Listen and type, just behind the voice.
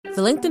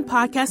The LinkedIn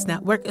Podcast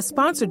Network is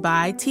sponsored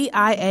by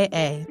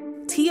TIAA.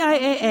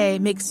 TIAA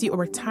makes you a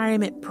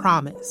retirement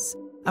promise,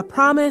 a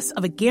promise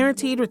of a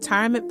guaranteed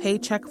retirement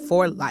paycheck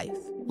for life.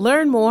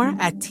 Learn more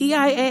at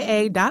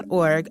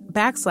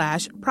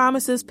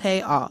TIAA.org/promises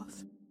pay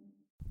off.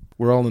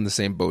 We're all in the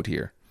same boat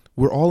here.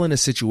 We're all in a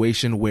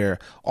situation where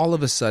all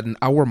of a sudden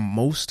our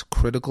most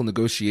critical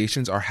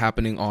negotiations are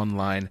happening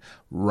online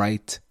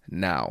right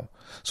now.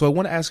 So I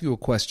want to ask you a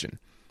question.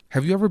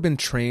 Have you ever been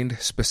trained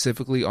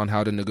specifically on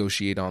how to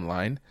negotiate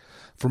online?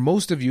 For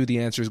most of you, the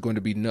answer is going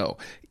to be no.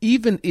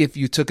 Even if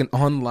you took an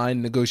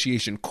online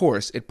negotiation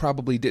course, it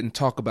probably didn't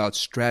talk about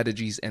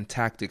strategies and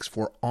tactics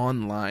for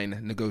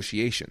online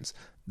negotiations.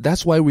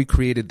 That's why we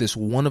created this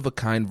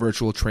one-of-a-kind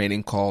virtual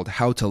training called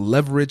How to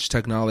Leverage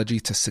Technology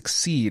to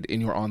Succeed in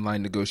Your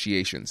Online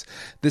Negotiations.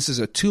 This is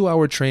a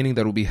 2-hour training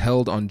that will be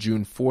held on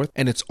June 4th,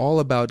 and it's all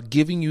about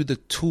giving you the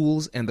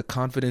tools and the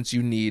confidence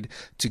you need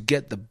to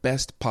get the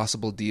best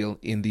possible deal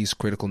in these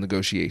critical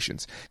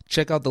negotiations.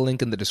 Check out the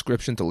link in the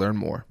description to learn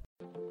more.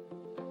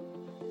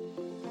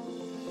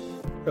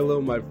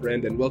 Hello, my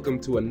friend, and welcome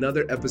to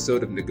another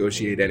episode of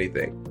Negotiate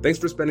Anything. Thanks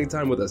for spending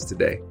time with us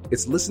today.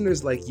 It's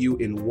listeners like you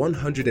in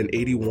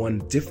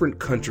 181 different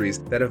countries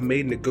that have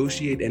made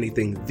Negotiate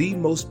Anything the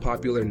most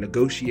popular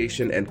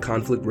negotiation and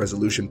conflict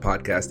resolution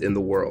podcast in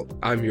the world.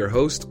 I'm your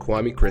host,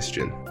 Kwame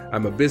Christian.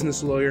 I'm a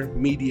business lawyer,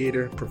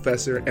 mediator,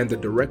 professor, and the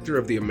director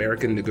of the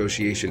American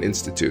Negotiation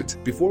Institute.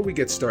 Before we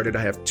get started,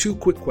 I have 2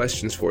 quick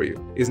questions for you.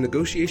 Is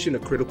negotiation a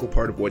critical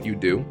part of what you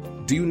do?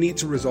 Do you need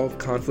to resolve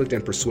conflict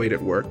and persuade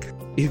at work?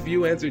 If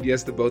you answered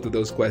yes to both of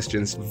those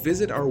questions,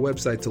 visit our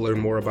website to learn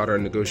more about our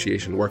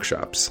negotiation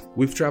workshops.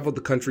 We've traveled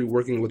the country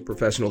working with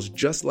professionals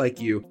just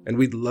like you, and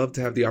we'd love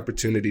to have the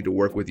opportunity to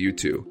work with you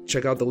too.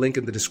 Check out the link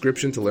in the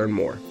description to learn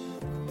more.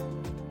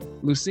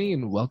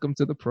 Lucine, welcome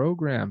to the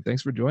program.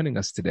 Thanks for joining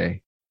us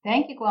today.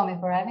 Thank you, Kwame,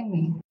 for having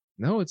me.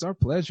 No, it's our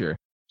pleasure.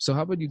 So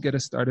how about you get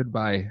us started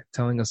by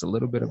telling us a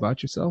little bit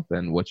about yourself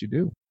and what you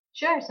do?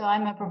 Sure. So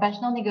I'm a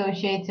professional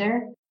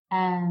negotiator,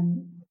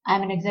 and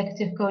I'm an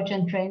executive coach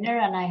and trainer,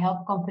 and I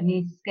help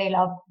companies scale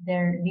up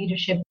their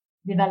leadership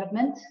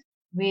development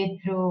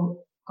through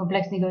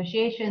complex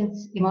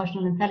negotiations,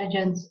 emotional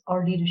intelligence,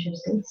 or leadership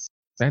skills.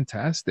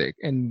 Fantastic.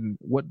 And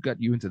what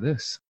got you into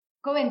this?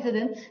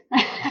 Coincidence.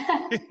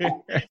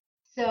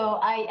 So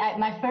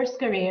my first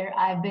career,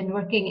 I've been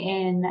working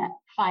in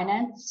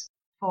finance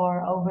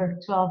for over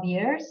 12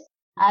 years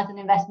as an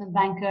investment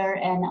banker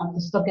and on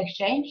the stock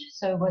exchange.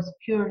 So it was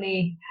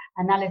purely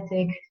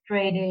analytic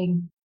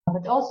trading,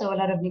 but also a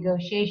lot of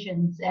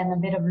negotiations and a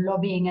bit of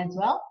lobbying as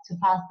well to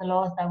pass the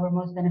laws that were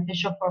most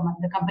beneficial for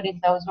the companies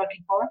that I was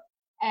working for.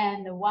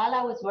 And while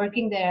I was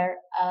working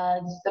there,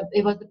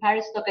 it was the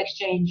Paris Stock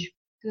Exchange,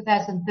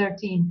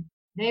 2013.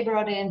 They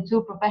brought in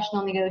 2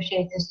 professional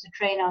negotiators to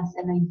train us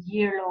in a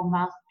year-long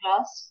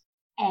masterclass.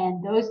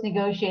 And those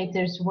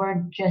negotiators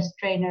weren't just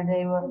trainers;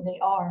 they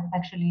are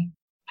actually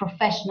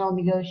professional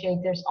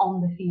negotiators on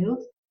the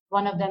field.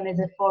 One of them is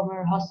a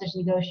former hostage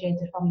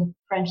negotiator from the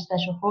French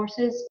Special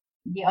Forces.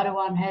 The other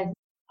one has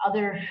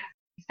other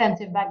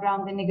extensive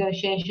background in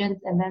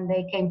negotiations, and then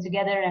they came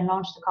together and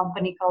launched a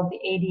company called the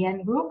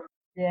ADN Group,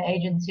 the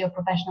Agency of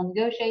Professional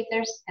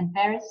Negotiators in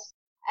Paris.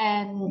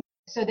 And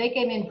so they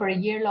came in for a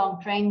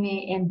year-long, trained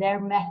me in their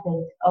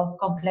method of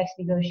complex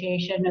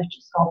negotiation, which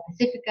is called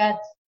Pacificat,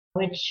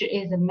 which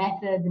is a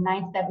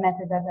 9-step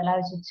method that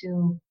allows you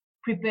to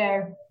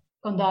prepare,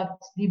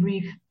 conduct,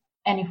 debrief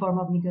any form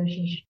of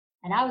negotiation.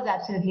 And I was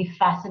absolutely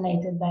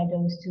fascinated by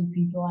those 2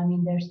 people. I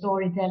mean, their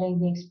storytelling,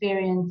 the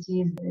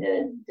experiences,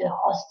 the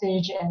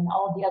hostage, and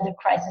all the other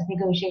crisis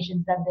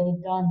negotiations that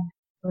they've done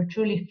were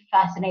truly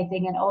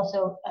fascinating and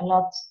also a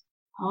lot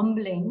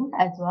humbling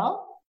as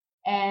well.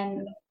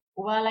 And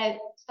while I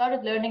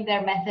started learning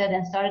their method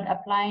and started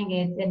applying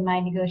it in my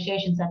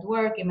negotiations at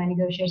work, in my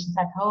negotiations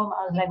at home,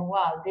 I was like,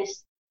 wow,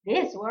 this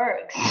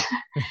works.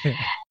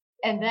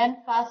 And then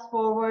fast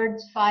forward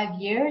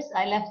 5 years,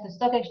 I left the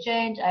stock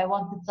exchange. I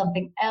wanted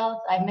something else.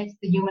 I missed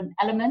the human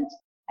element.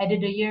 I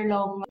did a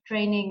year-long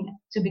training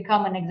to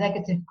become an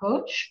executive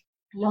coach,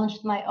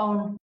 launched my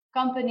own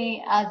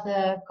company as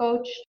a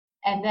coach.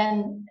 And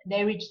then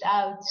they reached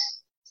out,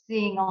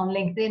 seeing on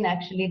LinkedIn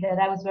actually that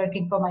I was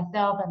working for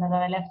myself and that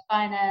I left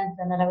finance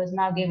and that I was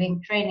now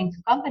giving training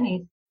to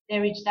companies. They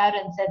reached out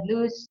and said,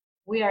 Luz,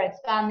 we are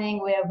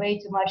expanding. We have way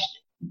too much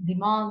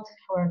demand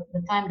for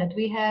the time that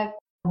we have.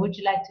 Would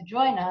you like to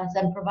join us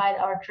and provide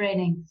our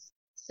trainings?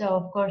 So,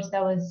 of course,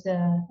 that was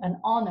an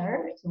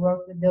honor to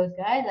work with those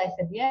guys. I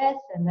said yes,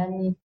 and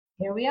then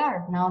here we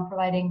are. Now I'm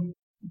providing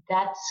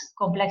that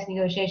complex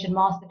negotiation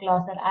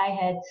masterclass that I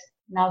had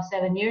now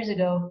 7 years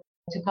ago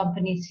to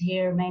companies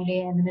here,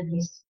 mainly in the Middle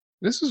East.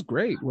 This is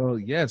great. Well,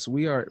 yes,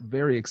 we are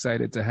very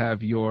excited to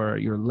have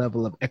your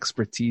level of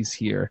expertise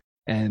here.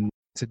 And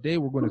today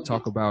we're going to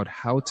talk about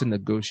how to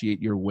negotiate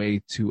your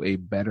way to a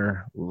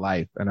better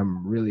life. And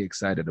I'm really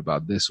excited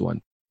about this one.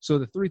 So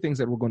the 3 things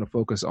that we're going to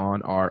focus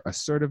on are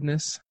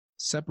assertiveness,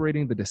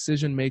 separating the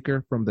decision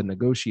maker from the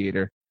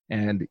negotiator,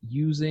 and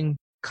using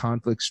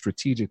conflict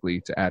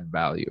strategically to add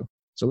value.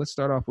 So let's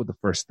start off with the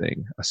first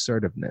thing,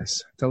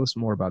 assertiveness. Tell us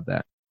more about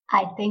that.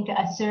 I think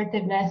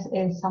assertiveness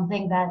is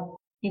something that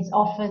is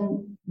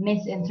often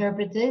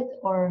misinterpreted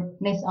or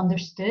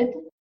misunderstood,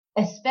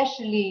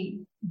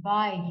 especially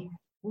by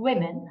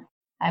women.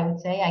 I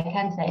would say, I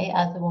can say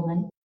as a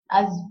woman,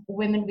 as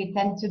women, we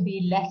tend to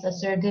be less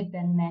assertive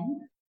than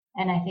men.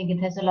 And I think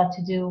it has a lot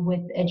to do with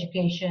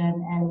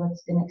education and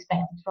what's been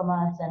expected from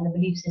us and the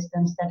belief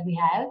systems that we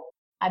have.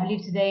 I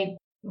believe today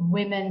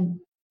women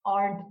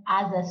aren't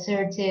as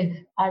assertive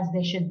as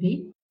they should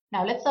be.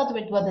 Now, let's start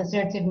with what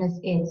assertiveness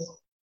is,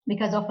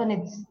 because often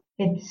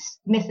it's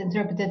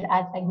misinterpreted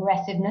as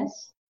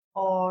aggressiveness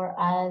or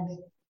as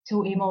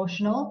too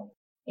emotional,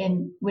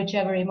 in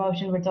whichever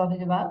emotion we're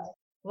talking about.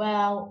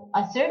 Well,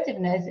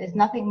 assertiveness is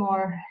nothing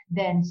more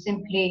than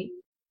simply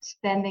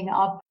standing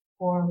up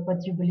for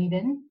what you believe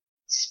in,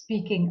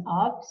 speaking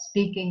up,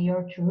 speaking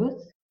your truth,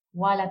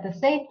 while at the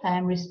same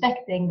time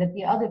respecting that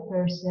the other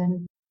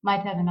person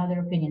might have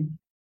another opinion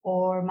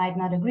or might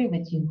not agree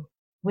with you,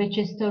 which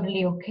is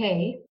totally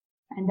okay.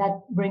 And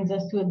that brings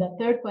us to the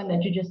third point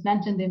that you just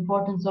mentioned, the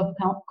importance of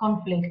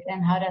conflict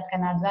and how that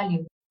can add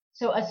value.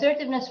 So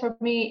assertiveness for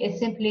me is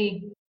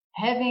simply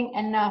having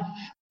enough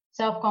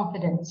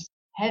self-confidence,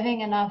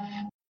 having enough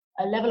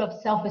a level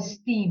of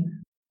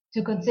self-esteem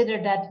to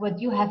consider that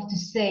what you have to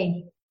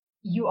say,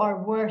 you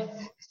are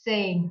worth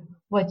saying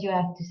what you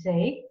have to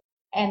say.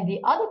 And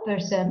the other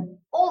person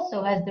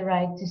also has the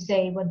right to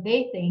say what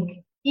they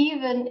think,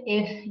 even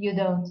if you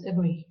don't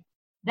agree.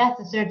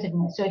 That's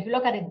assertiveness. So if you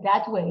look at it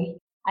that way,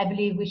 I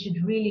believe we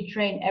should really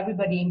train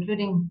everybody,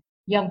 including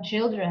young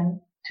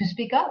children, to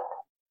speak up,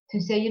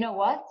 to say, you know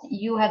what,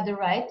 you have the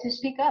right to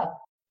speak up.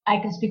 I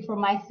can speak for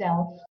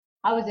myself.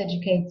 I was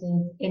educated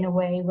in a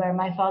way where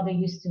my father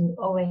used to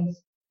always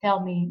tell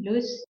me,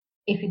 Luz,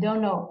 if you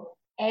don't know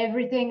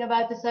everything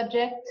about the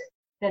subject,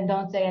 then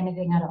don't say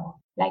anything at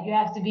all. Like you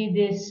have to be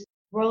this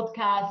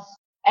world-class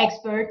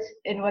expert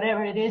in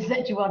whatever it is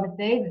that you want to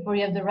say before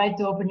you have the right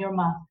to open your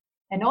mouth.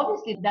 And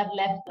obviously that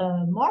left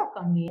a mark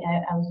on me.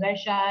 I was very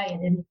shy. I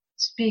didn't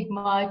speak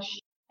much.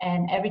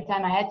 And every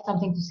time I had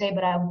something to say,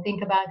 but I would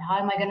think about how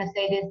am I going to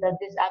say this, does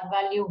this add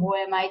value, who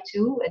am I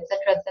to,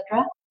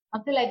 etc.,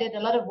 until I did a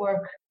lot of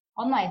work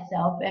on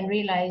myself and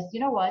realized, you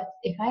know what,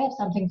 if I have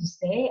something to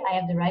say, I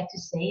have the right to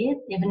say it,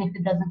 even if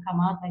it doesn't come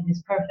out like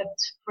this perfect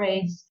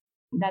phrase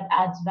that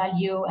adds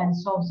value and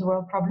solves the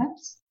world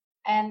problems.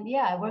 And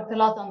yeah, I worked a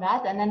lot on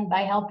that. And then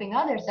by helping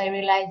others, I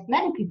realized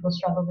many people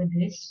struggle with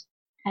this,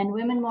 and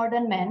women more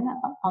than men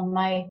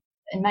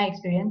in my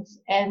experience.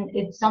 And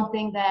it's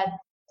something that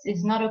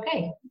is not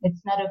okay.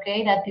 It's not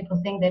okay that people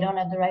think they don't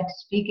have the right to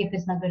speak if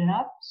it's not good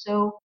enough.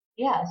 So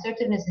yeah,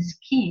 assertiveness is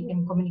key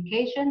in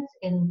communications,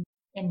 in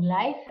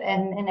life,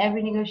 and in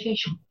every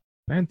negotiation.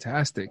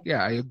 Fantastic.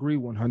 Yeah, I agree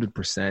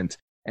 100%.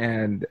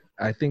 And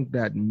I think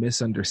that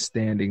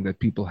misunderstanding that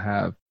people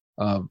have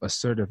of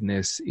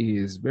assertiveness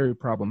is very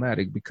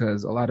problematic,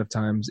 because a lot of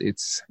times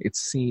it's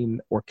seen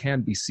or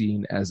can be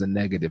seen as a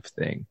negative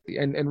thing.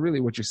 And really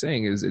what you're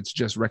saying is it's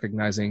just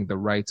recognizing the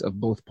rights of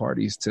both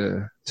parties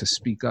to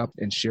speak up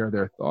and share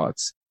their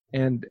thoughts.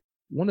 And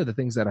one of the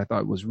things that I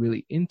thought was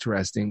really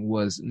interesting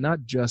was not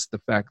just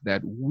the fact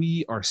that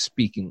we are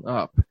speaking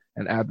up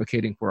and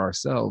advocating for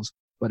ourselves,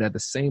 but at the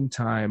same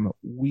time,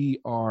 we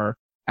are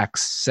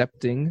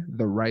accepting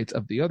the right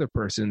of the other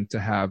person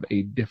to have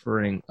a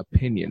differing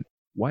opinion.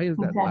 Why is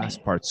that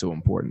last part so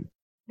important?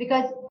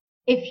 Because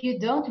if you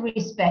don't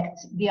respect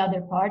the other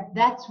part,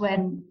 that's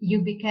when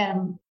you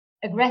become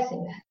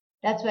aggressive.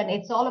 That's when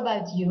it's all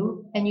about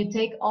you and you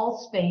take all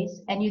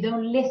space and you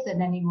don't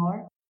listen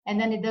anymore. And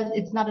then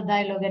it's not a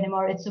dialogue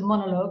anymore. It's a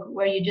monologue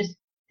where you just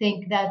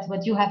think that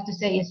what you have to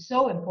say is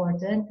so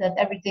important that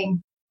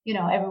everything,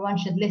 everyone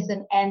should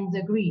listen and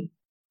agree.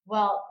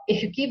 Well,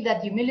 if you keep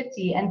that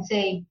humility and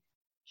say,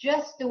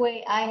 just the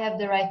way I have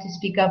the right to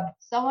speak up,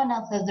 someone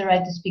else has the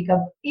right to speak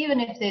up, even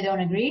if they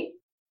don't agree,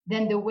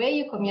 then the way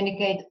you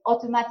communicate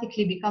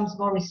automatically becomes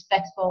more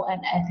respectful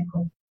and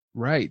ethical.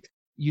 Right.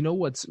 You know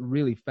what's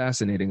really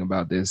fascinating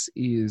about this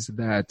is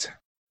that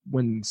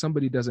when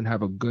somebody doesn't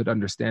have a good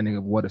understanding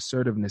of what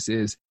assertiveness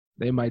is,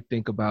 they might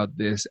think about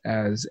this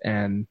as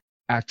an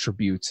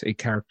attribute, a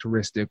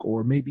characteristic,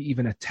 or maybe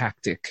even a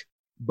tactic.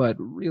 But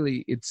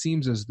really, it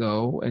seems as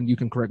though, and you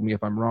can correct me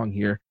if I'm wrong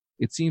here,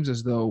 it seems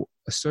as though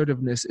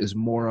assertiveness is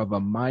more of a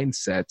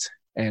mindset.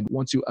 And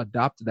once you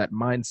adopt that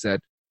mindset,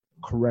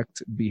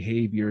 correct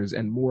behaviors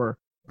and more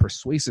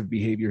persuasive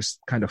behaviors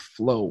kind of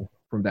flow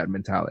from that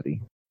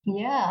mentality.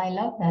 Yeah, I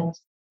love that.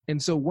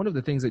 And so one of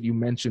the things that you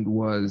mentioned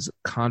was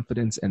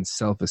confidence and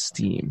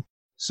self-esteem.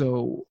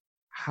 So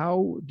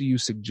how do you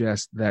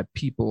suggest that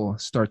people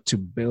start to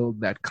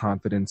build that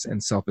confidence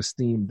and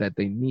self-esteem that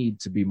they need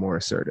to be more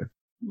assertive?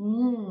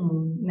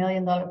 $1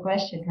 million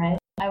question, right?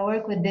 I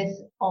work with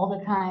this all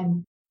the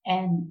time,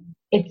 and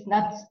it's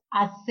not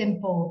as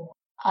simple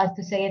as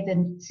to say it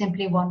in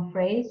simply one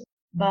phrase,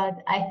 but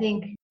I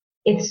think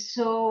it's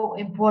so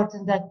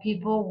important that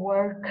people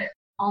work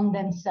on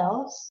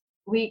themselves.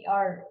 We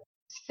are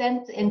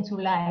sent into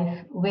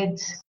life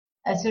with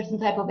a certain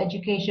type of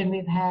education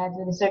we've had,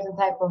 with a certain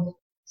type of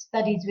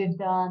studies we've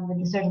done,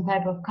 with a certain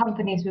type of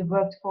companies we've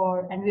worked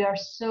for, and we are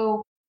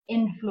so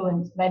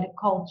influenced by the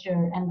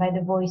culture and by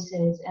the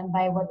voices and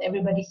by what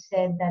everybody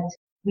said that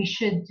we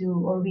should do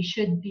or we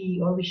should be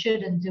or we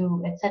shouldn't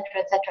do, etc.,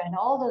 etc. And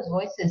all those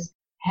voices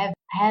have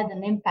had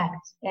an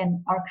impact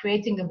and are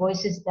creating the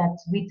voices that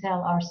we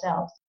tell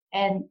ourselves.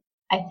 And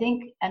I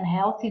think a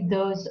healthy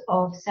dose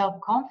of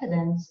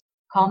self-confidence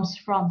comes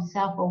from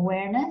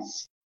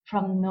self-awareness,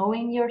 from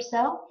knowing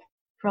yourself,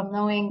 from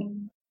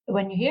knowing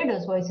when you hear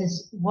those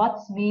voices,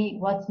 what's me,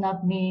 what's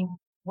not me,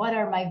 what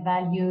are my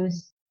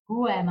values,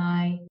 who am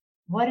I,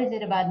 what is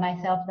it about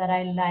myself that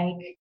I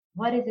like,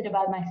 what is it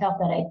about myself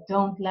that I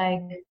don't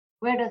like,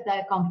 where does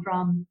that come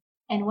from?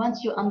 And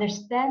once you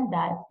understand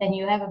that and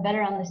you have a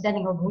better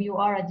understanding of who you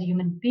are as a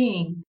human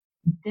being,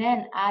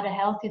 then add a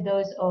healthy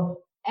dose of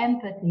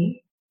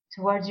empathy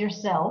towards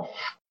yourself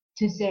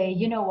to say,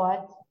 you know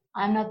what,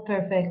 I'm not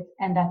perfect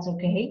and that's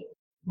okay.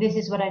 This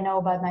is what I know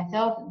about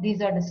myself.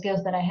 These are the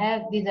skills that I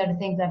have. These are the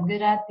things I'm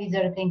good at. These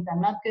are the things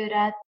I'm not good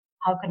at.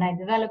 How can I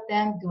develop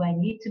them? Do I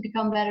need to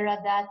become better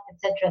at that,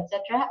 etc.,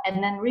 etc.?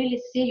 And then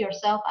really see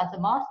yourself as a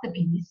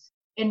masterpiece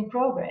in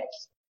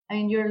progress. I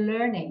mean, you're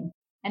learning.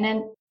 And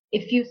then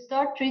if you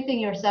start treating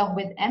yourself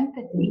with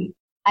empathy,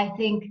 I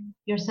think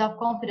your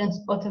self-confidence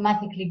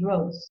automatically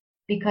grows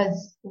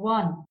because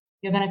one,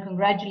 you're going to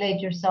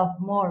congratulate yourself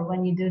more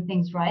when you do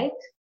things right.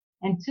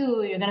 And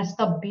two, you're going to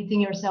stop beating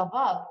yourself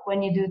up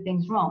when you do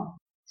things wrong.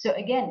 So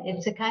again,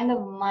 it's a kind of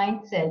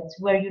mindset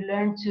where you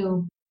learn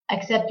to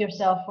accept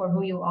yourself for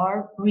who you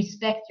are,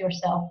 respect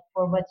yourself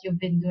for what you've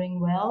been doing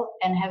well,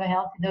 and have a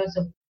healthy dose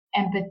of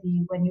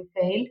empathy when you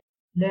fail,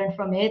 learn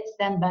from it,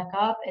 stand back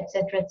up,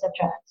 etc.,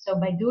 etc. So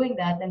by doing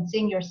that and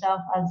seeing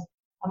yourself as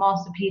a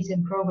masterpiece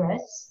in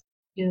progress,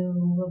 you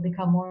will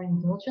become more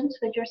indulgent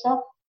with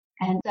yourself,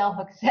 and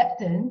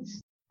self-acceptance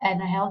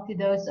and a healthy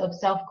dose of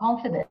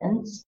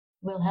self-confidence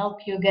will help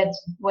you get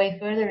way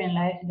further in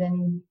life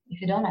than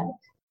if you don't have it.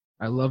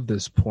 I love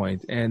this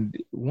point. And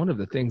one of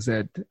the things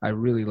that I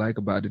really like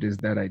about it is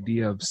that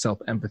idea of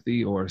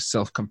self-empathy or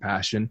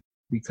self-compassion,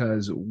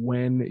 because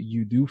when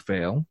you do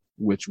fail,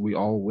 which we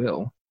all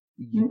will,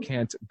 you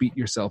can't beat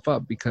yourself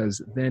up because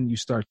then you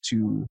start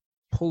to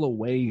pull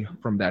away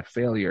from that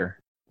failure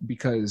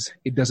because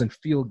it doesn't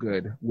feel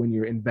good when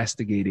you're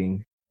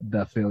investigating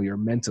the failure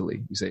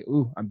mentally. You say,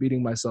 ooh, I'm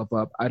beating myself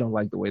up. I don't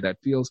like the way that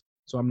feels,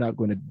 so I'm not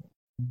going to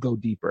go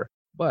deeper.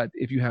 But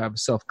if you have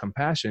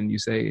self-compassion, you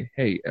say,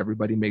 hey,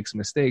 everybody makes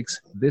mistakes.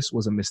 This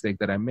was a mistake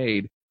that I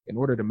made. In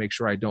order to make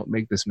sure I don't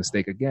make this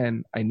mistake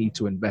again, I need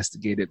to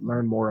investigate it,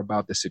 learn more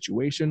about the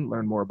situation,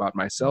 learn more about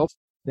myself.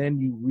 Then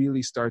you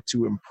really start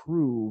to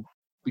improve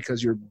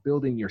because you're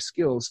building your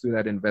skills through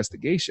that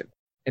investigation.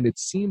 And it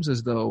seems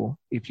as though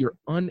if you're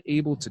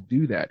unable to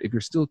do that, if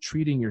you're still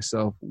treating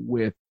yourself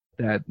with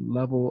that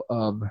level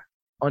of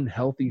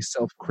unhealthy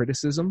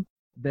self-criticism,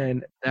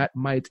 then that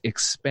might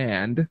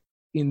expand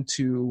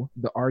into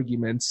the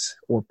arguments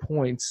or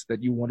points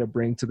that you want to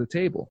bring to the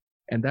table.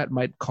 And that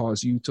might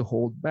cause you to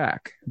hold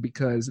back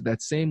because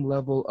that same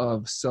level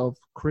of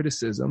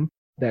self-criticism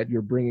that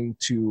you're bringing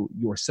to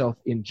yourself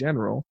in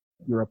general,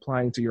 you're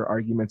applying to your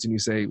arguments and you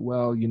say,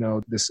 well, you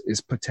know, this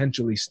is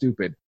potentially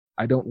stupid.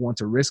 I don't want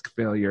to risk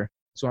failure,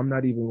 so I'm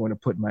not even going to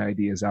put my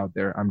ideas out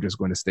there. I'm just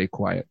going to stay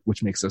quiet,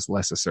 which makes us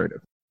less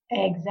assertive.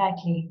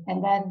 Exactly.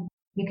 And then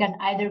you can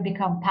either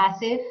become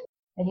passive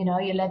and, you know,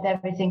 you let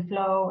everything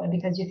flow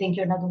because you think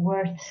you're not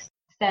worth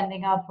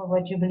standing up for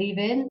what you believe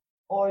in,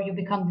 or you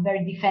become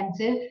very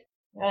defensive.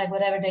 You're like,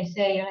 whatever they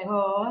say, you're like,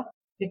 oh,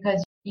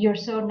 because you're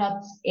so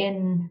not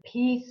in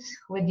peace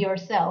with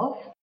yourself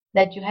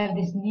that you have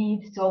this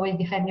need to always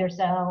defend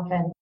yourself.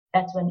 And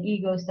that's when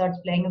ego starts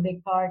playing a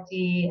big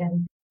party.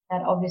 And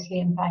that obviously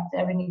impacts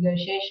every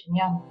negotiation.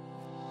 Yeah.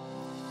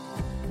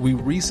 We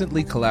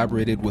recently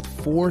collaborated with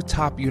 4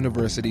 top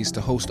universities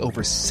to host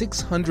over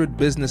 600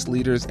 business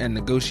leaders and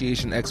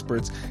negotiation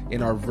experts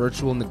in our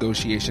virtual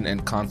negotiation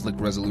and conflict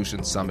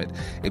resolution summit.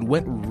 It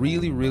went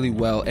really, really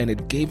well, and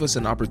it gave us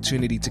an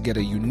opportunity to get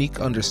a unique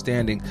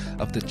understanding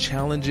of the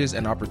challenges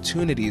and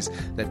opportunities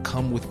that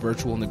come with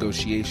virtual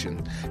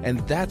negotiation. And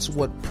that's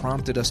what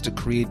prompted us to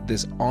create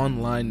this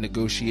online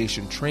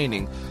negotiation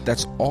training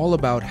that's all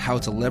about how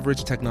to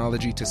leverage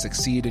technology to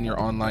succeed in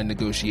your online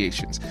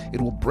negotiations.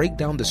 It will break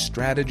down the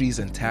strategies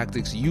and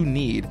tactics you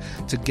need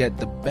to get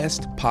the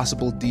best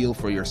possible deal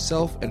for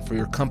yourself and for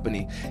your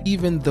company,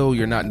 even though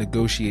you're not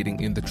negotiating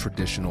in the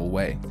traditional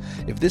way.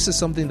 If this is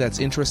something that's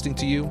interesting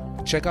to you,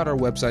 check out our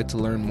website to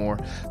learn more.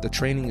 The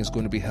training is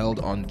going to be held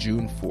on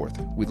June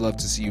 4th. We'd love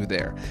to see you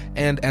there.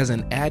 And as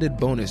an added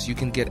bonus, you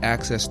can get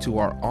access to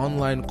our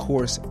online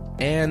course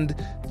and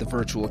the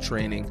virtual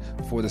training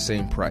for the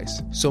same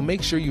price. So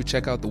make sure you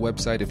check out the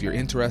website if you're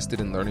interested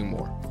in learning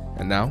more.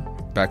 And now,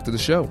 back to the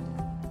show.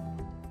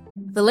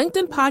 The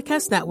LinkedIn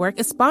Podcast Network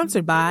is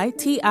sponsored by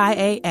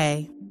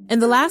TIAA. In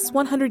the last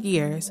 100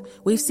 years,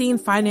 we've seen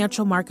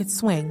financial markets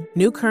swing,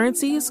 new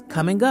currencies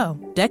come and go,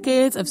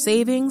 decades of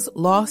savings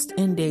lost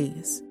in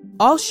days.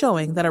 all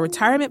showing that a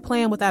retirement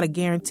plan without a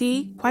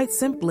guarantee, quite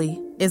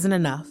simply, isn't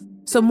enough.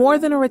 So more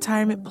than a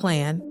retirement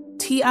plan,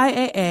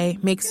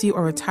 TIAA makes you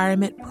a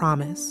retirement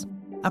promise.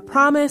 A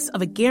promise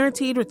of a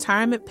guaranteed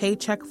retirement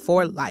paycheck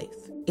for life.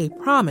 A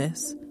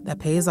promise that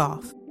pays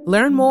off.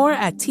 Learn more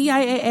at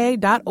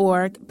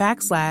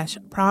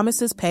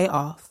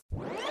TIAA.org/promisespayoff.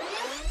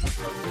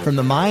 From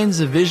the minds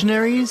of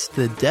visionaries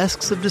to the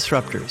desks of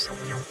disruptors,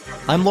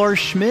 I'm Lars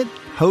Schmidt,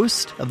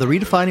 host of the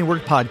Redefining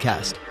Work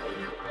podcast.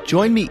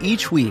 Join me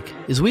each week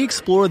as we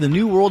explore the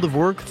new world of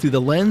work through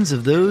the lens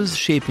of those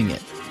shaping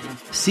it.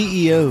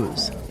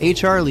 CEOs,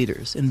 HR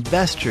leaders,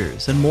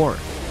 investors, and more.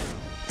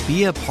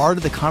 Be a part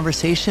of the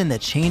conversation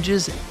that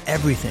changes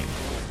everything.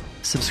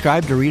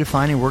 Subscribe to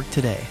Redefining Work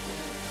today.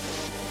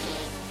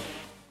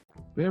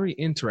 Very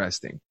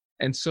interesting.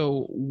 And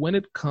so when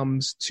it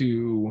comes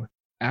to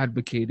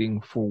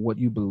advocating for what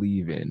you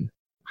believe in,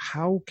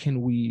 how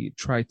can we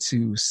try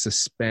to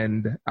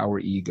suspend our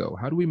ego?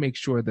 How do we make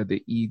sure that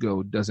the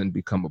ego doesn't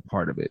become a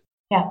part of it?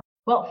 Yeah.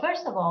 Well,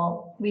 first of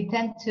all, we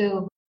tend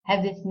to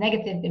have this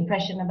negative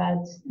impression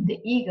about the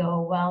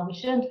ego. Well, we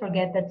shouldn't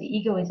forget that the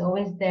ego is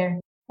always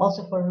there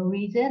also for a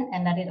reason,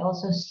 and that it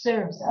also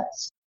serves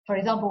us. For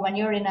example, when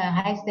you're in a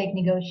high-stake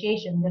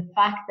negotiation, the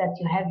fact that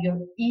you have your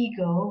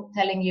ego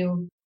telling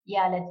you,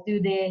 yeah, let's do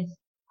this,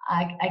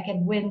 I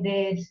can win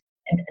this,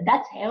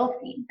 that's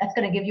healthy. That's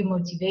going to give you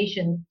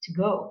motivation to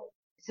go.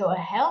 So a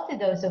healthy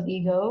dose of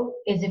ego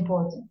is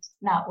important.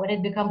 Now, when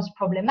it becomes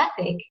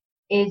problematic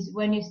is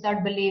when you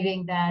start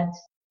believing that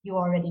you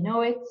already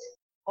know it,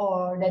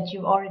 or that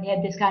you already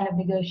had this kind of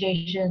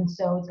negotiation,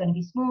 so it's going to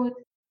be smooth,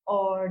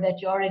 or that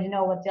you already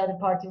know what the other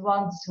party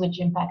wants, which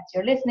impacts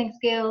your listening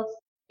skills.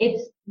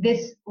 It's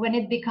this when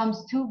it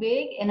becomes too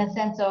big in a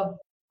sense of,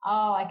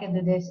 oh, I can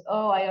do this.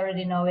 Oh, I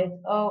already know it.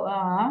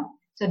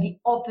 So the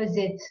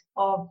opposite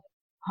of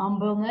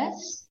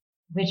humbleness,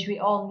 which we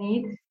all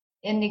need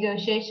in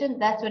negotiation,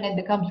 that's when it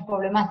becomes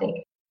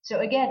problematic.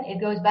 So again,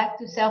 it goes back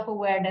to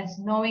self-awareness,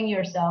 knowing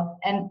yourself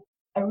and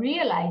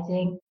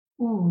realizing,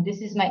 ooh, this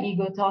is my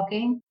ego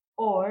talking,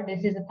 or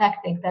this is a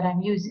tactic that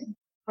I'm using.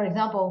 For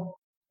example,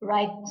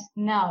 right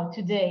now,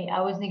 today,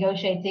 I was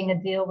negotiating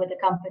a deal with a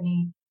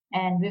company,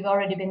 and we've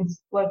already been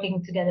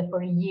working together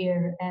for a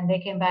year, and they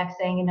came back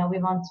saying, we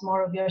want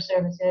more of your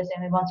services,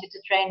 and we want you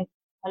to train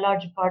a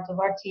larger part of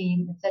our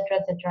team, et cetera,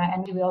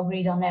 and we all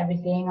agreed on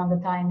everything, on the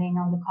timing,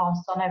 on the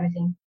costs, on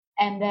everything.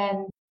 And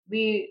then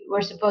we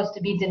were supposed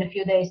to meet in a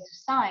few days to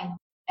sign,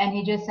 and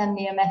he just sent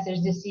me a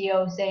message, the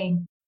CEO,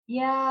 saying,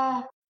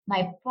 yeah,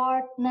 my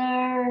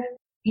partner,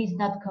 he's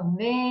not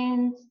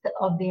convinced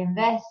of the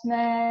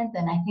investment,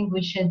 and I think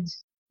we should,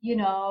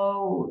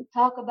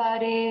 talk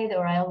about it,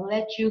 or I'll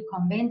let you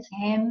convince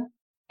him.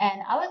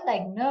 And I was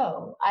like,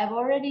 no, I've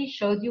already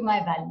showed you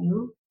my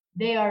value.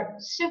 They are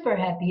super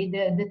happy.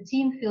 The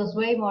team feels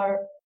way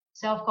more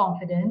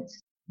self-confident.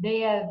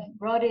 They have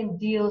brought in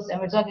deals, and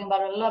we're talking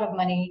about a lot of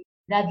money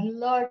that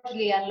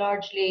largely,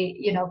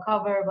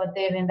 cover what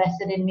they've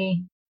invested in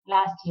me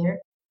last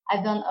year.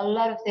 I've done a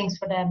lot of things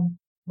for them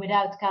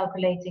without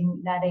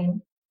calculating that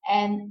in.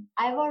 And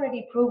I've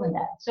already proven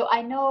that. So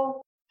I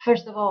know,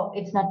 first of all,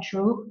 it's not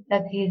true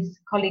that his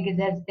colleague is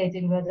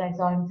hesitating because I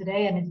saw him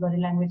today and his body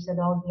language said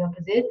all the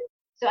opposite.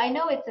 So I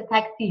know it's a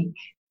tactique.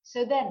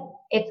 So then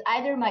it's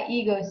either my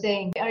ego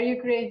saying, are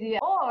you crazy?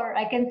 Or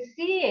I can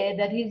see it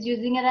that he's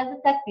using it as a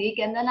tactic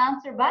and then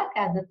answer back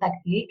as a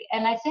tactic.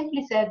 And I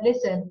simply said,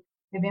 listen,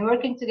 we've been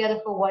working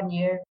together for 1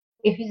 year.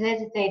 If he's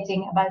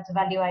hesitating about the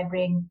value I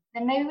bring,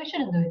 then maybe we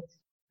shouldn't do it.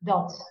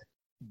 Dots.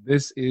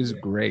 This is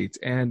great.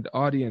 And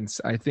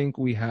audience, I think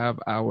we have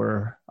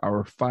our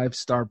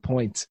 5-star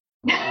point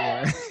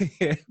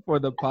for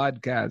the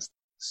podcast.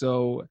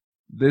 So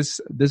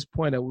this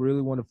point, I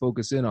really want to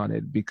focus in on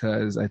it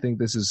because I think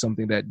this is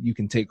something that you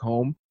can take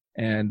home.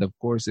 And of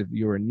course, if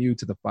you're new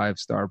to the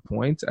 5-star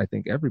point, I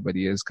think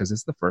everybody is because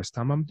it's the first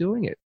time I'm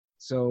doing it.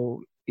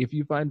 So if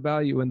you find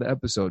value in the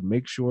episode,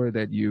 make sure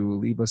that you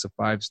leave us a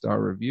 5-star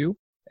review.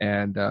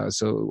 And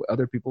so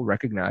other people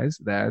recognize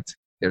that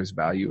there's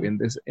value in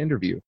this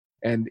interview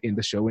and in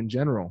the show in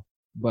general.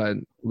 But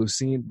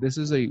Lucine, this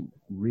is a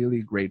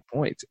really great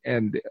point.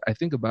 And I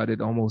think about it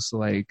almost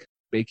like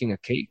baking a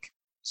cake.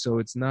 So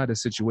it's not a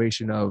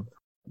situation of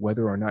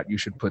whether or not you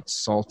should put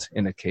salt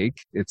in a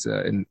cake. It's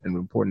an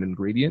important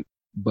ingredient.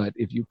 But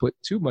if you put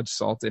too much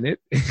salt in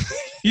it,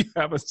 you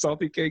have a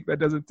salty cake that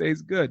doesn't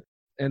taste good.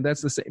 And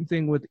that's the same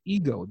thing with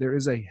ego. There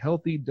is a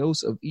healthy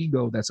dose of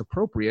ego that's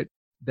appropriate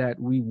that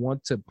we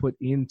want to put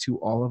into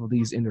all of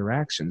these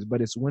interactions. But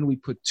it's when we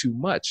put too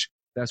much,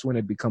 that's when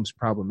it becomes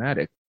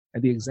problematic.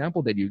 And the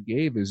example that you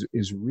gave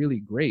is really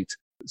great.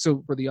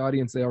 So for the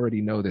audience, they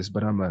already know this,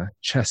 but I'm a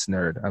chess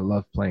nerd. I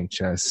love playing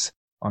chess.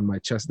 On my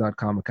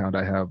chess.com account,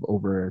 I have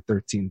over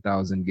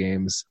 13,000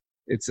 games.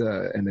 It's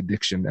an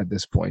addiction at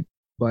this point.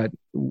 But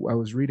I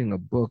was reading a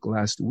book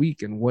last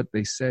week, and what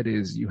they said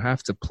is you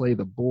have to play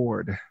the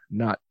board,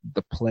 not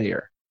the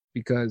player.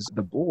 Because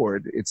the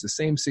board, it's the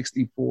same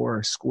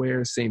 64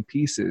 squares, same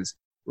pieces,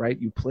 right?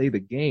 You play the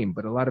game,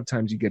 but a lot of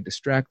times you get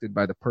distracted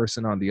by the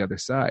person on the other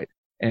side.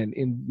 And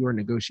in your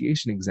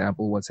negotiation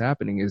example, what's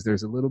happening is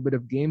there's a little bit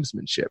of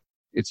gamesmanship.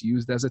 It's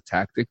used as a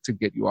tactic to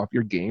get you off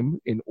your game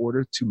in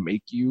order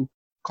to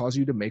cause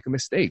you to make a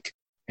mistake.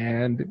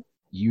 And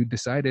you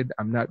decided,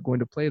 I'm not going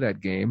to play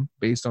that game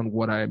based on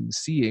what I'm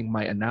seeing,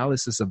 my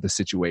analysis of the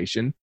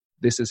situation.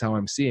 This is how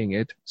I'm seeing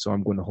it, so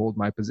I'm going to hold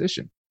my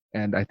position.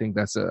 And I think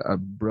that's a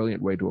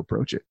brilliant way to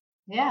approach it.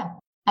 Yeah,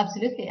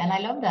 absolutely. And I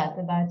love that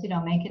about,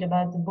 make it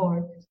about the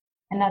board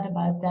and not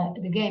about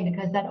the game,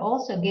 because that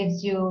also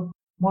gives you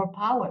more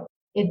power.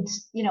 It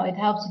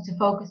helps you to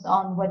focus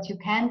on what you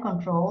can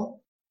control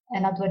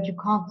and not what you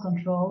can't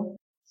control.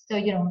 So,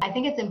 I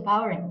think it's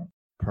empowering.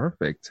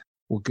 Perfect.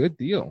 Well, good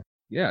deal.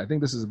 Yeah, I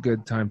think this is a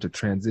good time to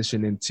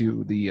transition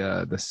into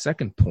the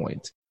second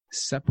point,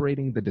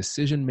 separating the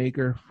decision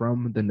maker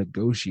from the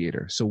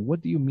negotiator. So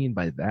what do you mean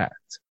by that?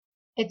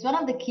 It's one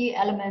of the key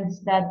elements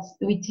that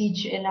we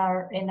teach in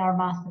our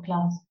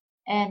masterclass.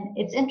 And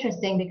it's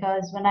interesting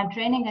because when I'm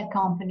training a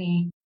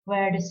company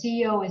where the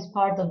CEO is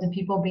part of the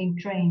people being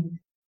trained,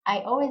 I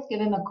always give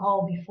him a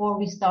call before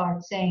we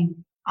start saying,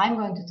 I'm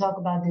going to talk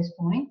about this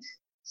point.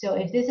 So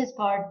if this is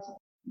part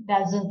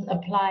doesn't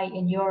apply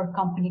in your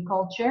company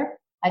culture,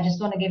 I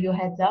just want to give you a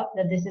heads up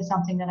that this is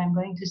something that I'm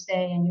going to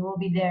say, and you will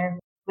be there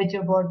with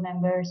your board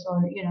members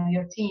or,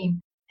 your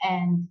team.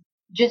 And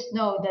just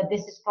know that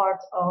this is part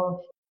of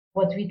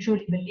what we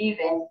truly believe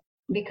in,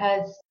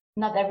 because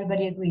not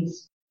everybody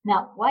agrees.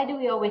 Now, why do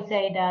we always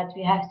say that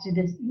we have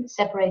to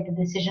separate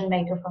the decision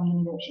maker from the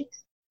negotiator?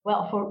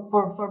 Well,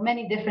 for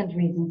many different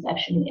reasons,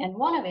 actually. And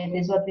one of it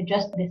is what we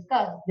just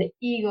discussed, the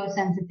ego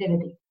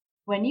sensitivity.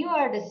 When you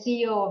are the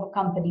CEO of a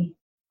company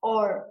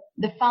or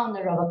the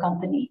founder of a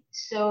company,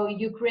 so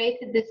you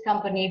created this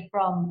company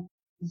from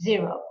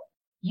zero,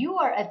 you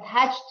are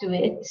attached to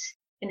it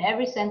in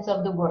every sense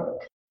of the word.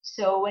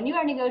 So when you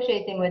are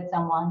negotiating with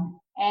someone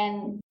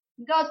and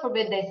God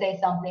forbid they say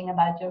something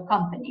about your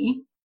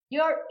company,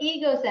 your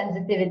ego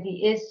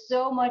sensitivity is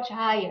so much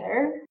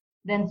higher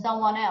than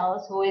someone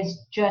else who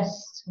is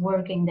just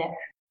working there,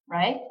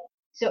 right?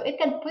 So it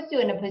can put you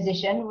in a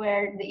position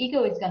where the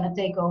ego is going to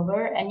take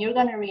over and you're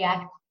going to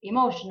react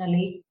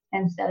emotionally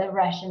instead of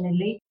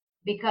rationally,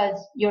 because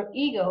your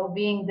ego,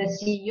 being the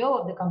CEO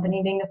of the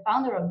company, being the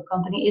founder of the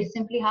company, is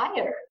simply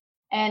higher.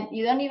 And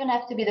you don't even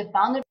have to be the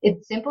founder.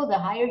 It's simple. The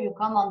higher you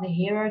come on the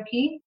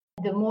hierarchy,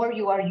 the more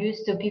you are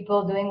used to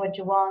people doing what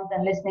you want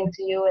and listening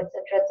to you, etc.,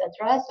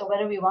 etc. So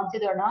whether we want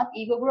it or not,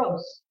 ego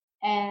grows.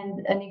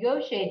 And a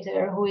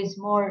negotiator who is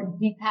more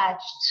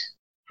detached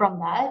from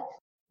that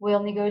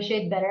will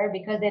negotiate better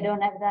because they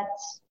don't have that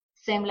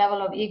same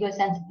level of ego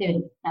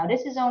sensitivity. Now,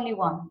 this is only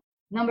one.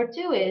 Number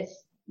two is,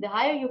 the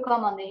higher you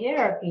come on the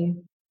hierarchy,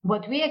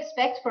 what we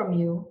expect from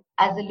you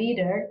as a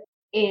leader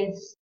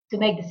is to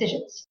make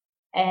decisions.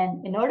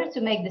 And in order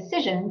to make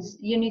decisions,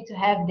 you need to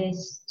have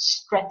this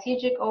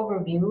strategic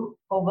overview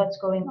of what's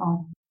going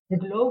on, the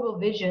global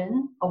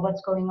vision of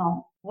what's going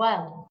on.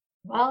 While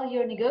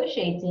you're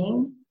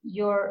negotiating,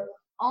 you're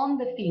on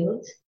the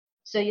field,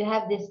 so you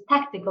have this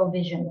tactical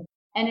vision.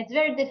 And it's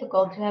very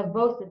difficult to have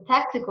both the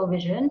tactical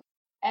vision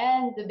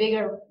and the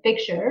bigger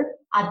picture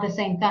at the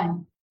same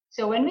time.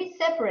 So when we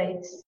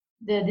separate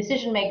the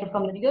decision maker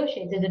from the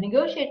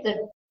negotiator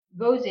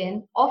goes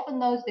in, often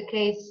knows the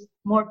case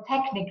more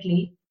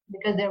technically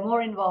because they're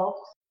more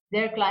involved,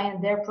 their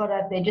client, their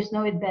product, they just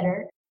know it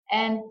better.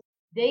 And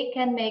they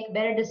can make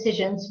better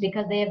decisions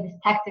because they have this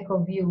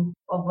tactical view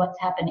of what's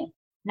happening.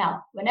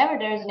 Now, whenever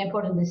there is an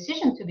important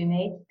decision to be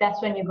made,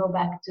 that's when you go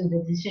back to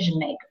the decision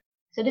maker.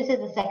 So this is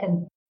the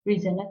second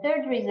reason. The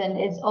third reason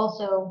is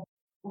also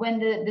when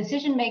the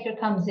decision maker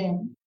comes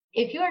in,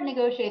 if you are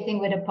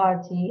negotiating with a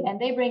party and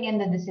they bring in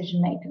the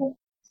decision maker,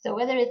 so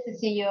whether it's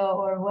the CEO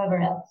or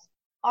whoever else,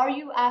 are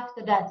you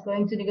after that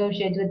going to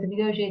negotiate with the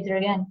negotiator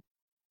again?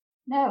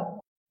 No.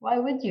 Why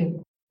would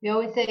you? We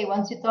always say,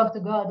 once you talk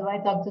to God, why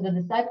talk to the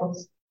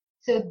disciples?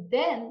 So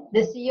then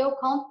the CEO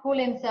can't pull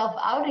himself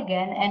out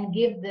again and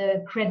give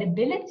the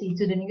credibility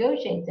to the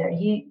negotiator.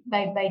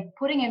 By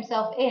putting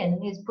himself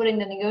in, he's putting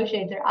the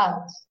negotiator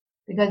out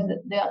because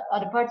the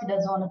other party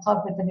doesn't want to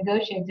talk with the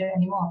negotiator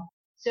anymore.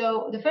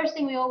 So the first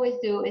thing we always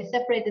do is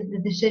separate the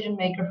decision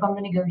maker from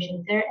the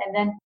negotiator. And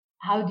then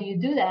how do you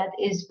do that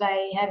is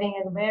by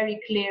having a very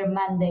clear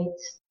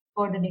mandate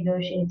for the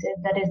negotiator.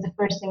 That is the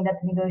first thing that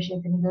the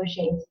negotiator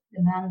negotiates,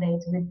 the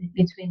mandate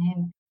between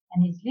him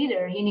and his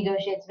leader. He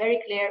negotiates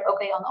very clear,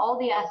 okay, on all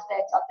the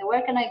aspects of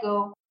where can I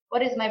go?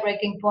 What is my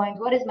breaking point?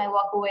 What is my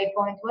walk away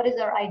point? What is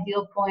our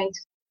ideal point?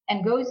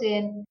 And goes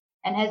in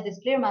and has this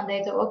clear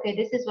mandate of, okay,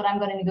 this is what I'm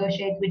going to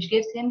negotiate, which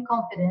gives him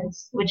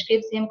confidence, which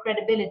gives him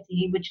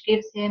credibility, which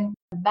gives him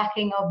the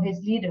backing of his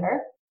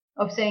leader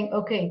of saying,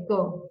 okay,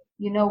 go.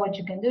 You know what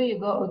you can do. You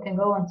can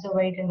go until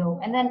where you can go.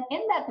 And then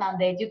in that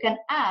mandate, you can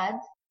add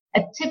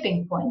a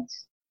tipping point,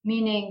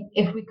 meaning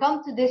if we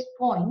come to this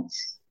point,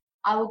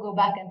 I will go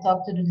back and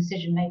talk to the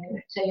decision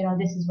maker. So,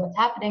 this is what's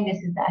happening.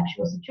 This is the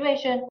actual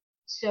situation.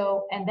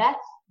 So, and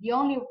that's the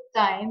only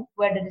time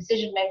where the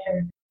decision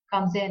maker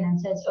comes in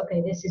and says,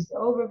 okay, this is the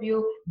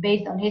overview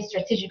based on his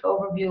strategic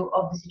overview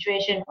of the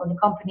situation or the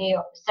company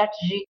or the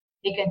strategy.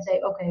 He can say,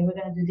 okay, we're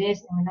going to do this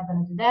and we're not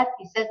going to do that.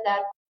 He says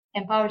that,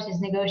 empowers his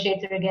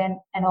negotiator again,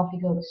 and off he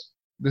goes.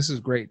 This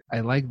is great. I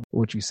like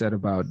what you said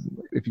about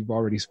if you've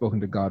already spoken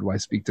to God, why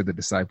speak to the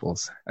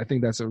disciples? I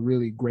think that's a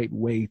really great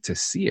way to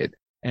see it.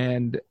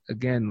 And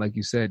again, like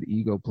you said,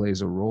 ego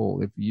plays a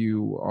role. If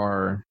you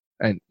are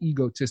an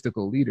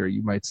egotistical leader,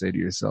 you might say to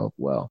yourself,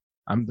 well,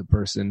 I'm the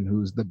person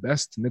who's the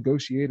best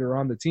negotiator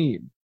on the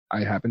team.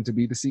 I happen to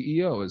be the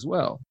CEO as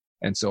well.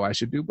 And so I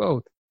should do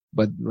both.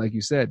 But like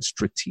you said,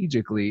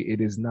 strategically,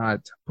 it is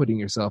not putting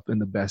yourself in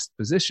the best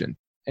position.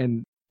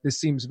 And this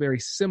seems very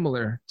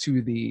similar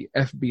to the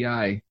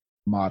FBI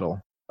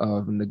model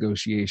of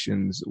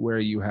negotiations, where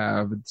you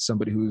have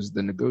somebody who's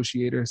the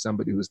negotiator,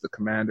 somebody who's the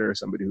commander,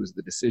 somebody who's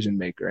the decision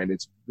maker. And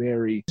it's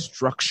very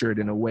structured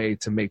in a way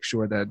to make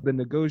sure that the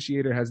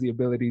negotiator has the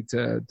ability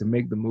to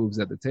make the moves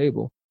at the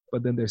table.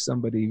 But then there's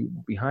somebody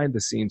behind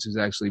the scenes who's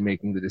actually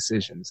making the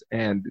decisions,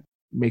 and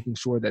making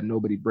sure that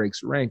nobody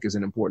breaks rank is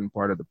an important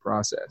part of the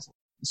process.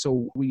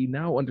 So we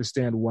now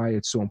understand why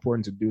it's so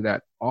important to do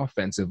that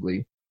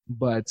offensively.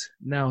 But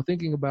now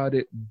thinking about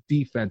it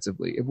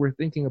defensively, if we're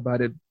thinking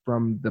about it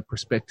from the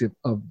perspective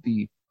of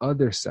the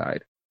other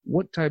side,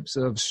 what types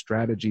of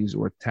strategies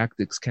or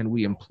tactics can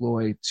we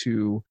employ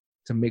to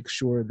make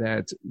sure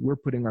that we're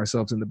putting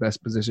ourselves in the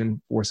best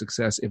position for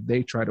success if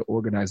they try to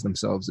organize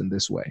themselves in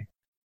this way?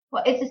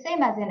 Well, it's the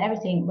same as in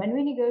everything. When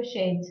we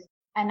negotiate,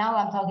 and now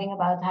I'm talking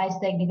about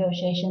high-stake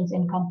negotiations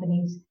in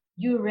companies,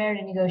 you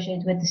rarely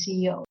negotiate with the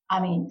CEO.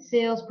 I mean,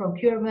 sales,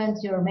 procurement,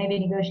 you're maybe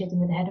negotiating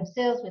with the head of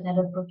sales, with the head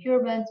of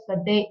procurement,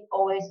 but they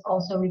always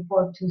also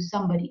report to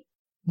somebody.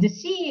 The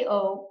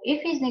CEO,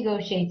 if he's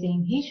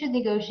negotiating, he should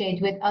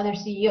negotiate with other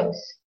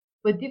CEOs,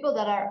 with people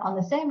that are on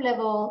the same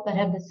level, that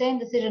have the same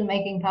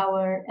decision-making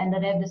power, and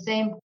that have the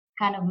same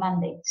kind of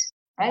mandates,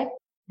 right?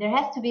 There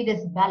has to be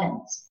this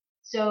balance.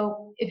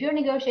 So if you're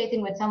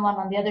negotiating with someone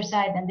on the other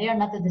side and they are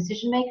not the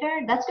decision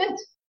maker, that's good.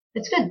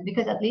 It's good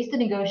because at least the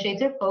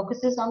negotiator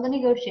focuses on the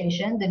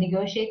negotiation. The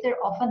negotiator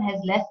often has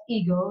less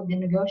ego. The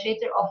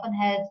negotiator often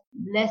has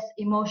less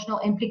emotional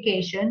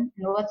implication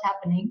in what's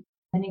happening.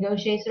 The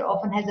negotiator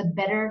often has a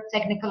better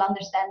technical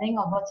understanding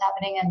of what's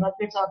happening and what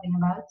we're talking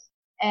about.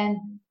 And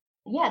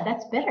yeah,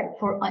 that's better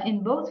for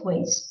in both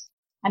ways.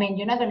 I mean,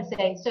 you're not going to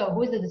say, so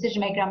who's the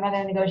decision maker? I'm not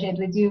going to negotiate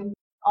with you.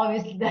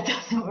 Obviously, that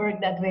doesn't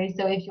work that way.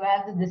 So if you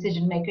have the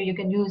decision maker, you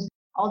can use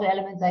all the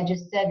elements I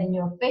just said in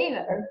your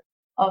favor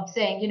of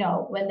saying,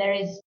 when there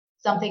is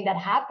something that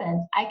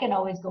happens, I can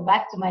always go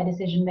back to my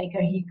decision maker.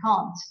 He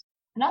can't.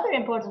 Another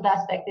important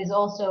aspect is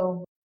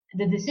also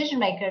the decision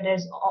maker.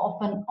 There's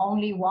often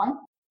only one,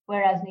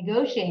 whereas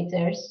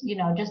negotiators,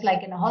 just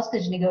like in a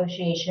hostage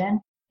negotiation,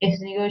 if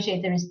the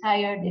negotiator is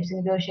tired, if the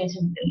negotiator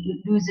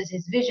loses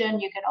his vision,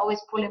 you can always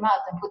pull him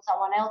out and put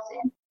someone else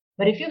in.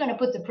 But if you're going to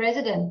put the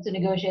president to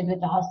negotiate with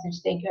the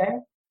hostage taker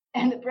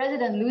and the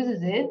president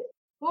loses it,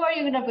 who are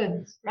you going to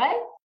put, right?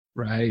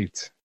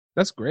 Right.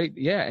 That's great.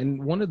 Yeah.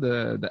 And one of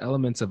the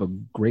elements of a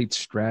great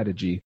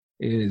strategy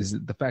is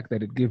the fact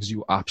that it gives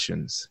you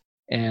options.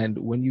 And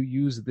when you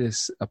use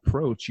this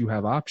approach, you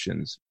have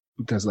options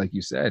because like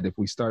you said, if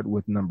we start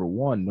with number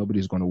one,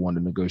 nobody's going to want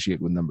to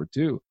negotiate with number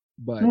two.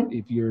 But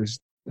if you're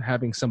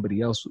having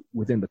somebody else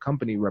within the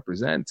company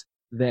represent,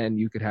 then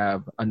you could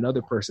have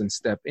another person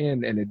step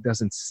in and it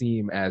doesn't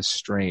seem as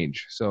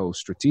strange. So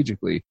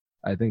strategically,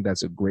 I think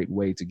that's a great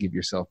way to give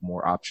yourself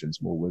more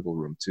options, more wiggle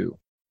room too.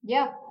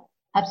 Yeah,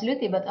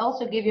 absolutely. But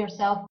also give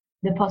yourself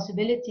the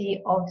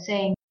possibility of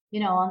saying,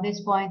 on this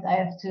point,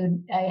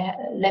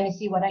 let me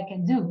see what I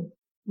can do,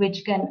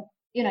 which can,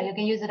 you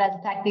can use it as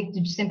a tactic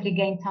to simply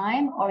gain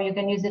time, or you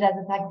can use it as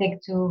a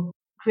tactic to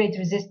create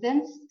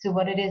resistance to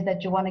what it is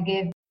that you want to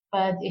give.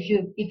 But if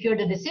you're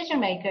the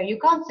decision maker, you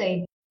can't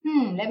say,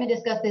 let me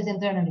discuss this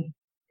internally.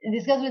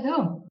 Discuss with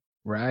whom?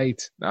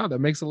 Right. No, that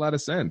makes a lot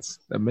of sense.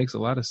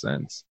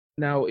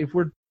 Now, if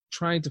we're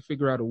trying to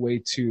figure out a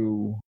way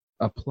to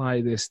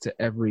apply this to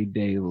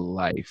everyday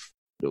life,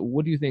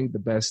 what do you think the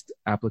best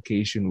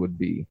application would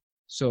be?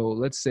 So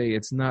let's say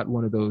it's not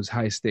one of those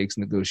high stakes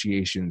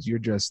negotiations. You're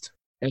just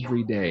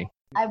every day.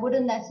 I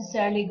wouldn't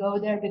necessarily go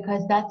there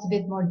because that's a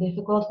bit more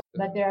difficult.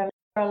 But there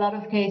are a lot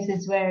of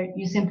cases where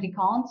you simply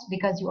can't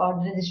because you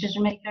are the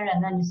decision maker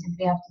and then you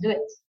simply have to do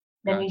it.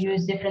 Then Gotcha. You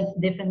use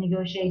different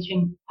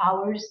negotiation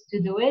powers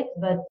to do it.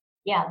 But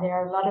yeah, there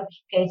are a lot of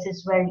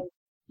cases where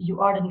you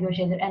are the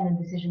negotiator and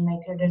the decision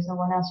maker. There's no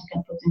one else you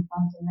can put in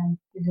front and then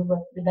you do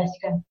the best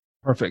you can.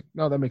 Perfect.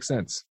 No, that makes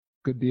sense.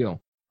 Good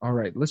deal. All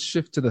right, let's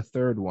shift to the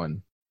third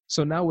one.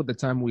 So now with the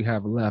time we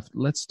have left,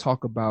 let's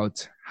talk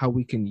about how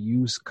we can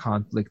use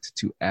conflict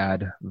to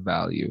add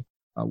value.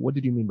 What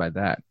did you mean by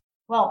that?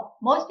 Well,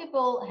 most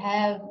people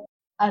have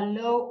a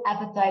low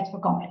appetite for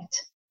conflict.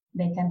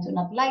 They tend to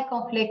not like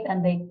conflict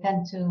and they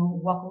tend to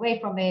walk away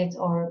from it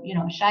or,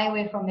 shy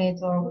away from it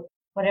or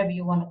whatever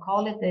you want to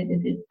call it.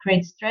 It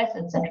creates stress,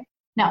 etc.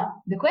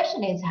 Now, the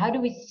question is, how do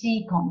we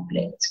see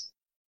conflict?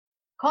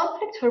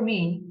 Conflict for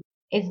me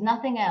is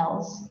nothing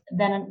else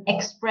than an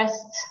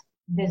expressed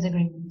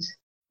disagreement.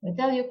 I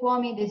tell you,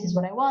 Kwame, this is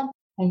what I want.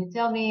 And you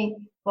tell me,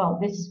 well,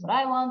 this is what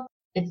I want.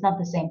 It's not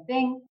the same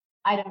thing.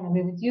 I don't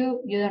agree with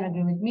you. You don't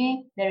agree with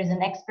me. There is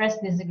an express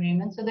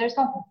disagreement. So there's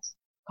conflict.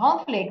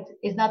 Conflict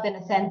is not in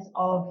a sense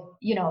of,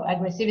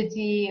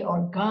 aggressivity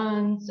or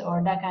guns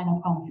or that kind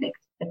of conflict.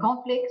 The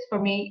conflict for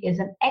me is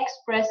an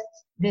expressed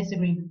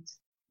disagreement.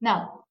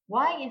 Now,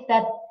 why is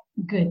that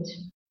good?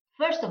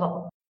 First of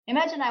all,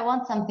 imagine I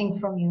want something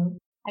from you.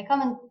 I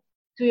come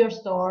into your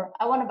store.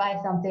 I want to buy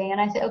something. And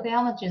I say, okay,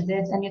 how much is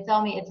this? And you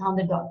tell me it's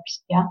 $100.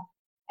 Yeah.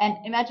 And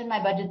imagine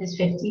my budget is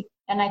 50.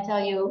 And I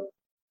tell you,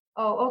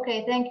 oh,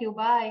 okay, thank you.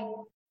 Bye.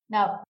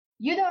 Now,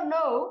 you don't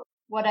know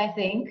what I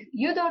think.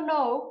 You don't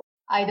know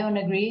I don't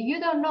agree. You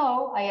don't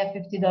know I have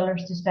 $50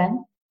 to spend.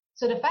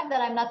 So the fact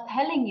that I'm not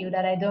telling you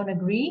that I don't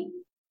agree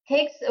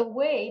takes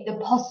away the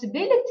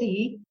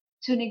possibility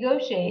to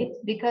negotiate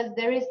because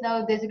there is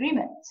no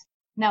disagreement.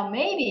 Now,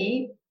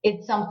 maybe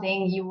it's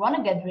something you want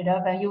to get rid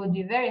of and you would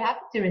be very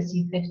happy to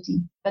receive 50.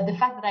 But the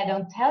fact that I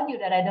don't tell you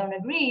that I don't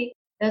agree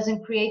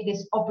doesn't create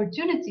this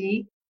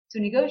opportunity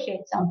to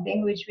negotiate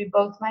something which we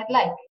both might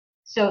like.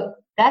 So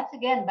that's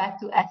again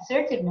back to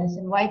assertiveness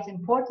and why it's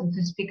important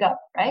to speak up,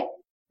 right?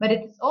 But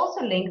it's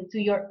also linked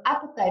to your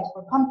appetite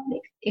for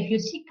conflict. If you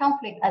see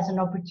conflict as an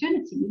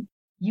opportunity,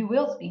 you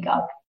will speak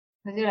up.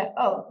 Because you're like,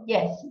 oh,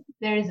 yes,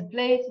 there is a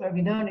place where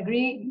we don't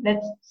agree.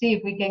 Let's see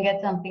if we can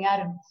get something out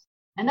of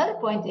it. Another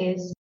point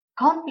is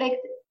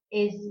conflict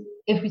is,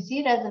 if we see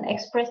it as an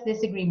express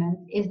disagreement,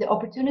 is the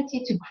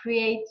opportunity to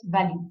create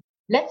value.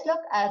 Let's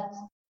look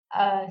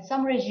at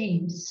some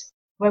regimes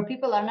where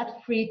people are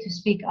not free to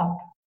speak up.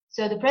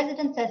 So the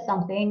president says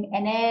something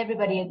and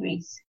everybody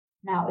agrees.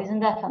 Now, isn't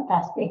that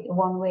fantastic?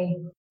 One way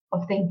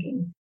of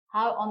thinking.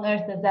 How on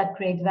earth does that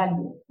create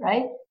value,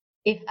 right?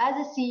 If as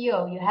a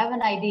CEO, you have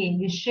an idea,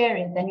 you share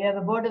it, and you have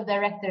a board of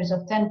directors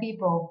of 10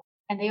 people,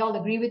 and they all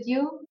agree with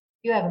you,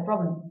 you have a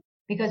problem.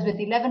 Because with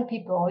 11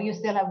 people, you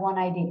still have one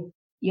idea.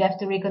 You have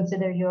to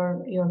reconsider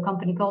your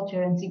company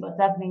culture and see what's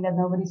happening that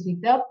nobody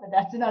speaks up, but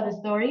that's another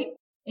story.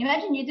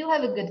 Imagine you do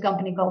have a good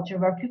company culture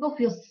where people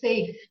feel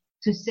safe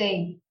to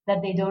say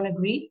that they don't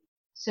agree.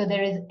 So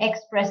there is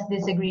express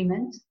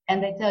disagreement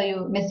and they tell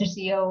you, Mr.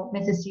 CEO,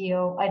 Mrs.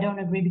 CEO, I don't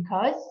agree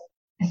because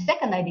a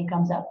second idea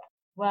comes up.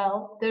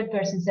 Well, third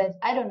person says,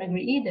 I don't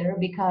agree either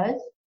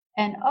because,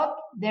 and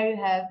there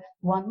you have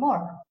one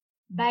more.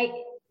 By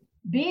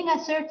being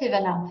assertive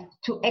enough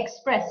to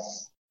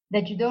express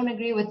that you don't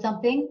agree with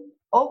something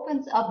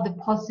opens up the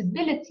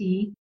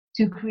possibility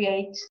to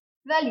create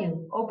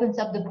value, opens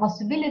up the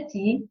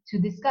possibility to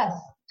discuss,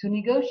 to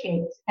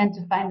negotiate, and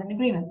to find an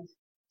agreement.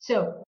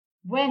 So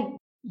when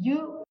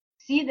you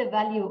see the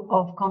value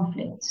of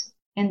conflict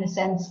in the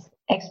sense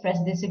express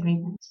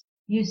disagreement,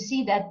 you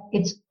see that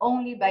it's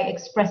only by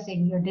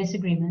expressing your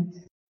disagreement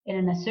in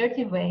an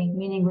assertive way,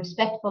 meaning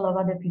respectful of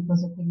other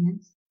people's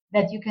opinions,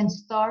 that you can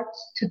start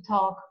to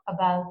talk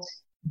about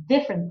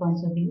different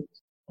points of view,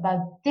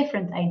 about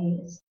different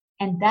ideas.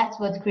 And that's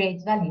what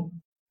creates value.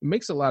 It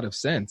makes a lot of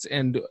sense.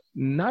 And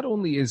not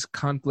only is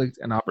conflict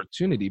an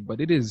opportunity, but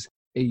it is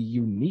a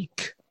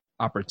unique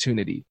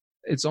opportunity.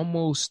 It's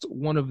almost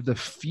one of the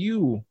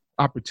few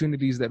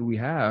opportunities that we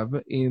have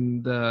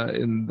in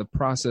the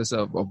process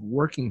of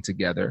working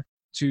together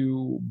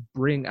to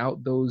bring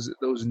out those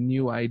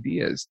new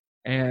ideas.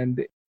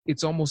 And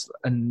it's almost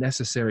a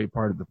necessary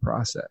part of the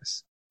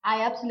process.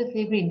 I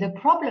absolutely agree. The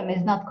problem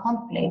is not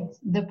conflict.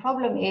 The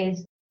problem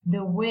is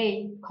the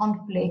way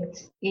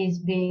conflict is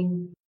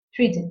being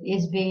treated,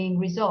 is being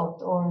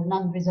resolved or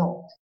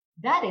non-resolved.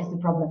 That is the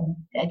problem.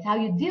 It's how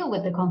you deal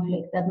with the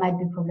conflict that might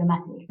be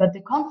problematic. But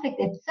the conflict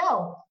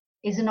itself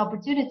is an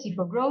opportunity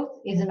for growth,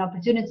 is an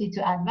opportunity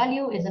to add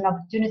value, is an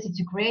opportunity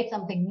to create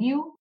something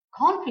new.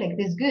 Conflict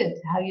is good.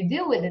 How you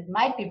deal with it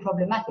might be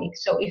problematic.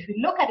 So if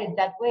we look at it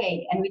that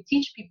way and we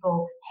teach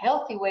people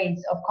healthy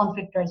ways of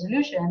conflict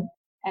resolution,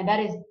 and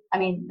that is,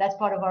 that's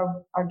part of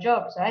our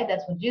jobs, right?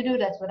 That's what you do.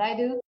 That's what I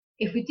do.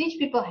 If we teach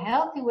people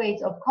healthy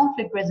ways of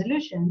conflict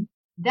resolution,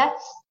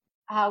 that's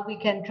how we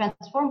can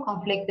transform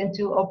conflict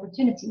into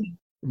opportunity.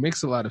 It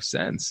makes a lot of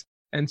sense.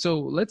 And so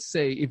let's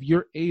say if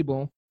you're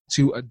able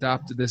to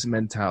adopt this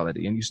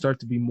mentality and you start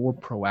to be more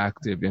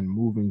proactive in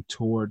moving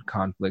toward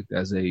conflict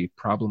as a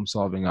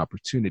problem-solving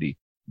opportunity,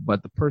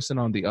 but the person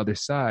on the other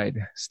side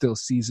still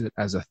sees it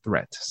as a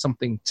threat,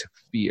 something to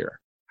fear.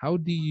 How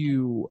do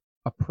you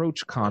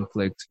approach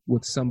conflict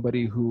with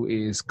somebody who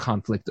is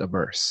conflict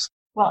averse?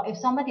 Well, if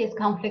somebody is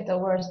conflict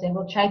averse, they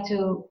will try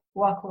to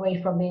walk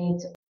away from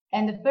it.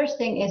 And the first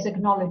thing is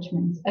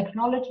acknowledgement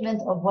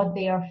of what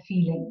they are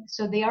feeling.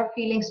 So they are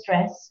feeling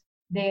stress.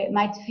 They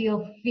might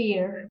feel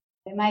fear.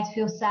 They might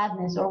feel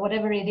sadness or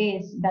whatever it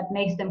is that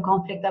makes them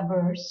conflict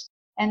averse.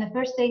 And the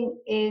first thing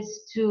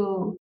is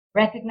to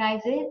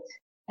recognize it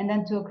and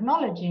then to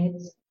acknowledge it,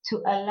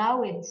 to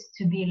allow it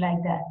to be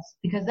like that,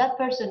 because that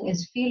person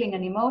is feeling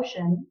an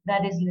emotion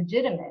that is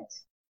legitimate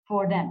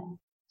for them.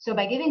 So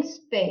by giving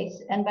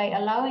space and by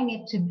allowing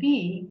it to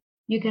be,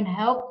 you can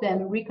help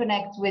them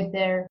reconnect with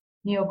their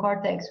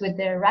neocortex, with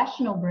their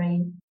rational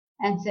brain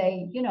and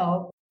say,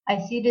 I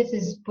see this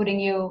is putting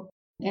you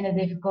in a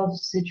difficult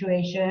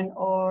situation,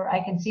 or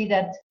I can see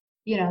that,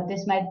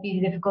 this might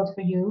be difficult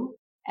for you.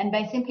 And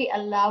by simply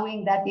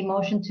allowing that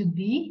emotion to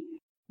be,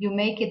 you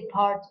make it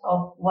part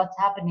of what's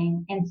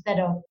happening instead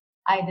of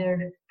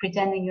either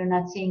pretending you're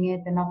not seeing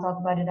it and not talk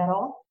about it at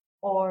all,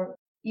 or,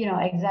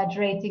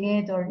 exaggerating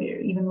it, or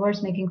even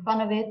worse, making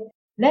fun of it.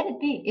 Let it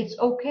be. It's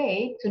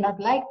okay to not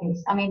like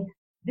this. I mean,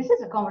 this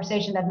is a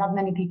conversation that not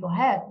many people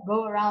have.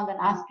 Go around and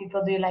ask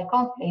people, do you like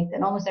conflict?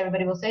 And almost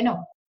everybody will say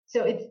no.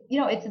 So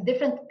it's a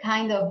different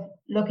kind of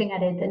looking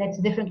at it, and it's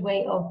a different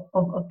way of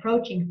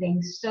approaching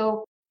things.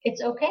 So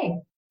it's okay.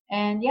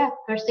 And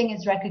first thing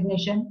is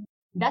recognition.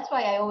 That's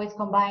why I always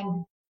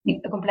combine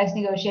complex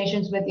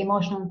negotiations with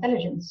emotional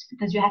intelligence,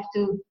 because you have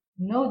to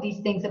know these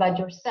things about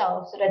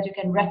yourself so that you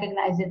can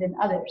recognize it in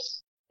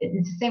others.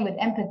 It's the same with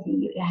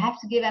empathy. You have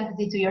to give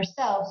empathy to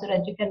yourself so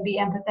that you can be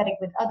empathetic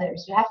with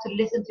others. You have to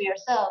listen to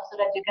yourself so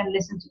that you can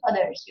listen to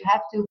others. You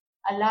have to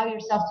allow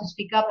yourself to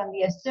speak up and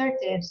be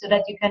assertive so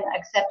that you can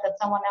accept that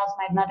someone else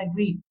might not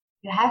agree.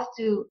 You have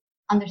to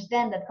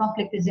understand that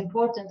conflict is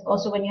important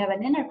also when you have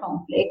an inner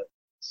conflict,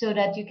 so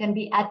that you can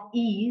be at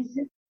ease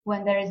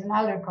when there is an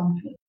outer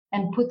conflict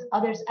and put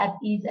others at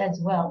ease as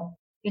well.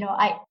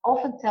 I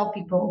often tell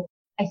people,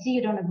 I see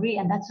you don't agree,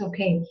 and that's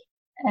okay.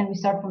 And we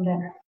start from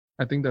there.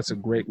 I think that's a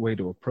great way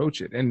to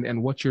approach it.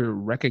 And what you're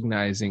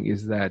recognizing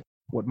is that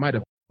what might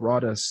have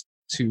brought us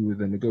to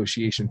the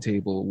negotiation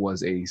table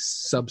was a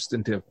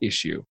substantive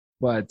issue.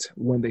 But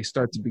when they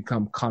start to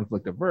become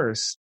conflict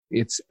averse,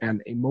 it's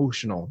an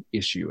emotional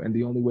issue. And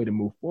the only way to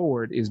move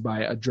forward is by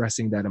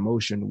addressing that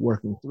emotion,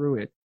 working through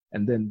it.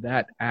 And then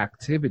that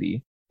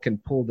activity can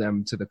pull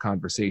them to the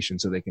conversation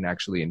so they can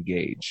actually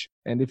engage.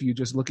 And if you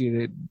just look at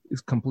it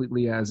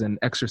completely as an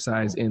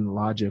exercise in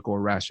logic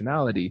or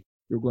rationality,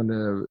 you're going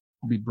to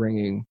be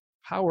bringing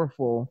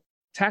powerful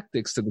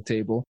tactics to the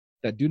table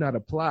that do not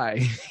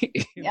apply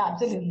in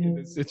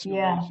the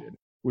situation,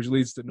 which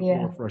leads to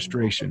more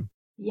frustration.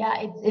 Yeah,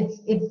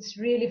 it's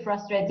really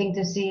frustrating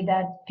to see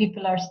that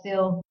people are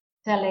still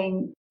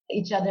telling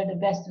each other the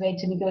best way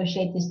to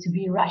negotiate is to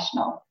be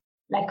rational.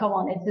 Like, come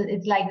on,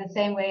 it's like the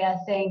same way as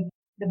saying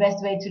the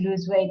best way to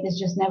lose weight is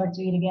just never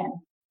to eat again.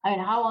 I mean,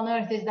 how on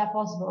earth is that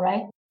possible,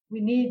 right?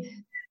 We need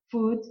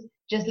food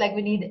just like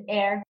we need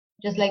air,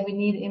 just like we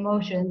need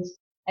emotions.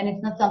 And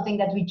it's not something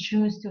that we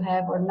choose to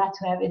have or not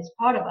to have. It's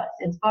part of us.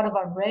 It's part of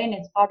our brain.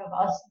 It's part of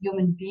us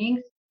human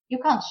beings. You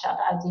can't shut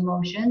out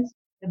emotions.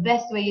 The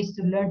best way is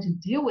to learn to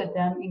deal with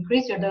them,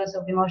 increase your dose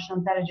of emotional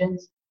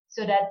intelligence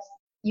so that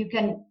you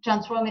can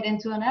transform it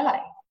into an ally.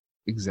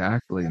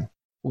 Exactly.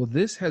 Well,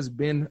 this has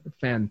been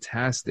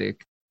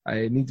fantastic.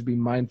 I need to be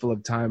mindful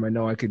of time. I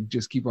know I could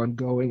just keep on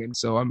going. And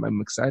so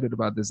I'm excited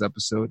about this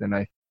episode. And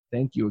I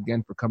thank you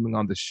again for coming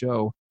on the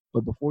show.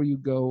 But before you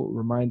go,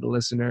 remind the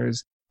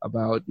listeners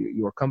about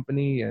your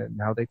company and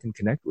how they can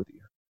connect with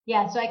you.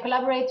 Yeah, so I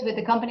collaborate with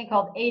a company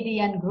called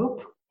ADN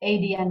Group,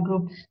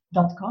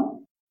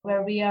 adngroup.com,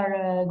 where we are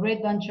a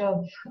great bunch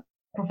of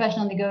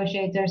professional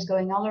negotiators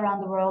going all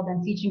around the world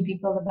and teaching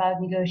people about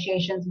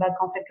negotiations, about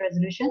conflict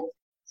resolution.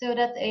 So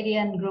that's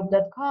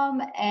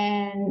adngroup.com,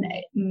 and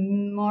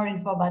more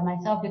info about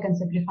myself you can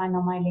simply find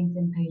on my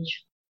LinkedIn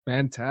page.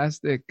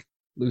 Fantastic.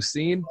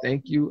 Lucine,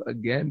 thank you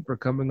again for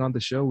coming on the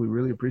show. We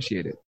really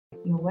appreciate it.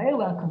 You're very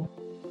welcome.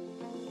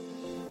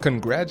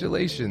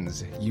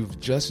 Congratulations! You've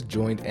just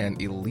joined an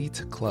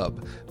elite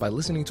club. By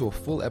listening to a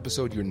full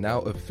episode, you're now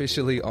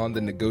officially on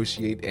the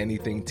Negotiate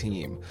Anything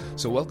team.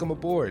 So welcome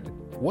aboard.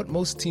 What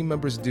most team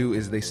members do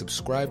is they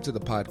subscribe to the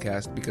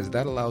podcast because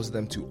that allows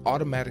them to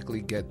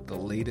automatically get the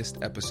latest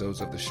episodes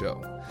of the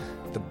show.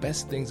 The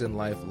best things in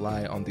life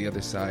lie on the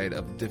other side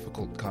of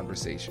difficult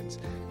conversations.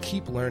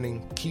 Keep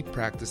learning, keep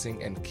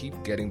practicing, and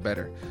keep getting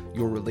better.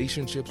 Your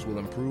relationships will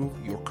improve,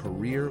 your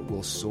career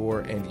will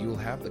soar, and you'll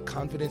have the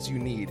confidence you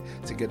need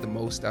to get the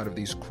most out of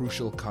these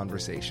crucial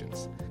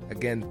conversations.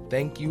 Again,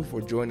 thank you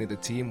for joining the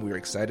team. We're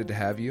excited to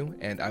have you,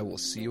 and I will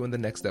see you in the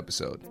next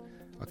episode.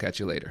 I'll catch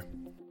you later.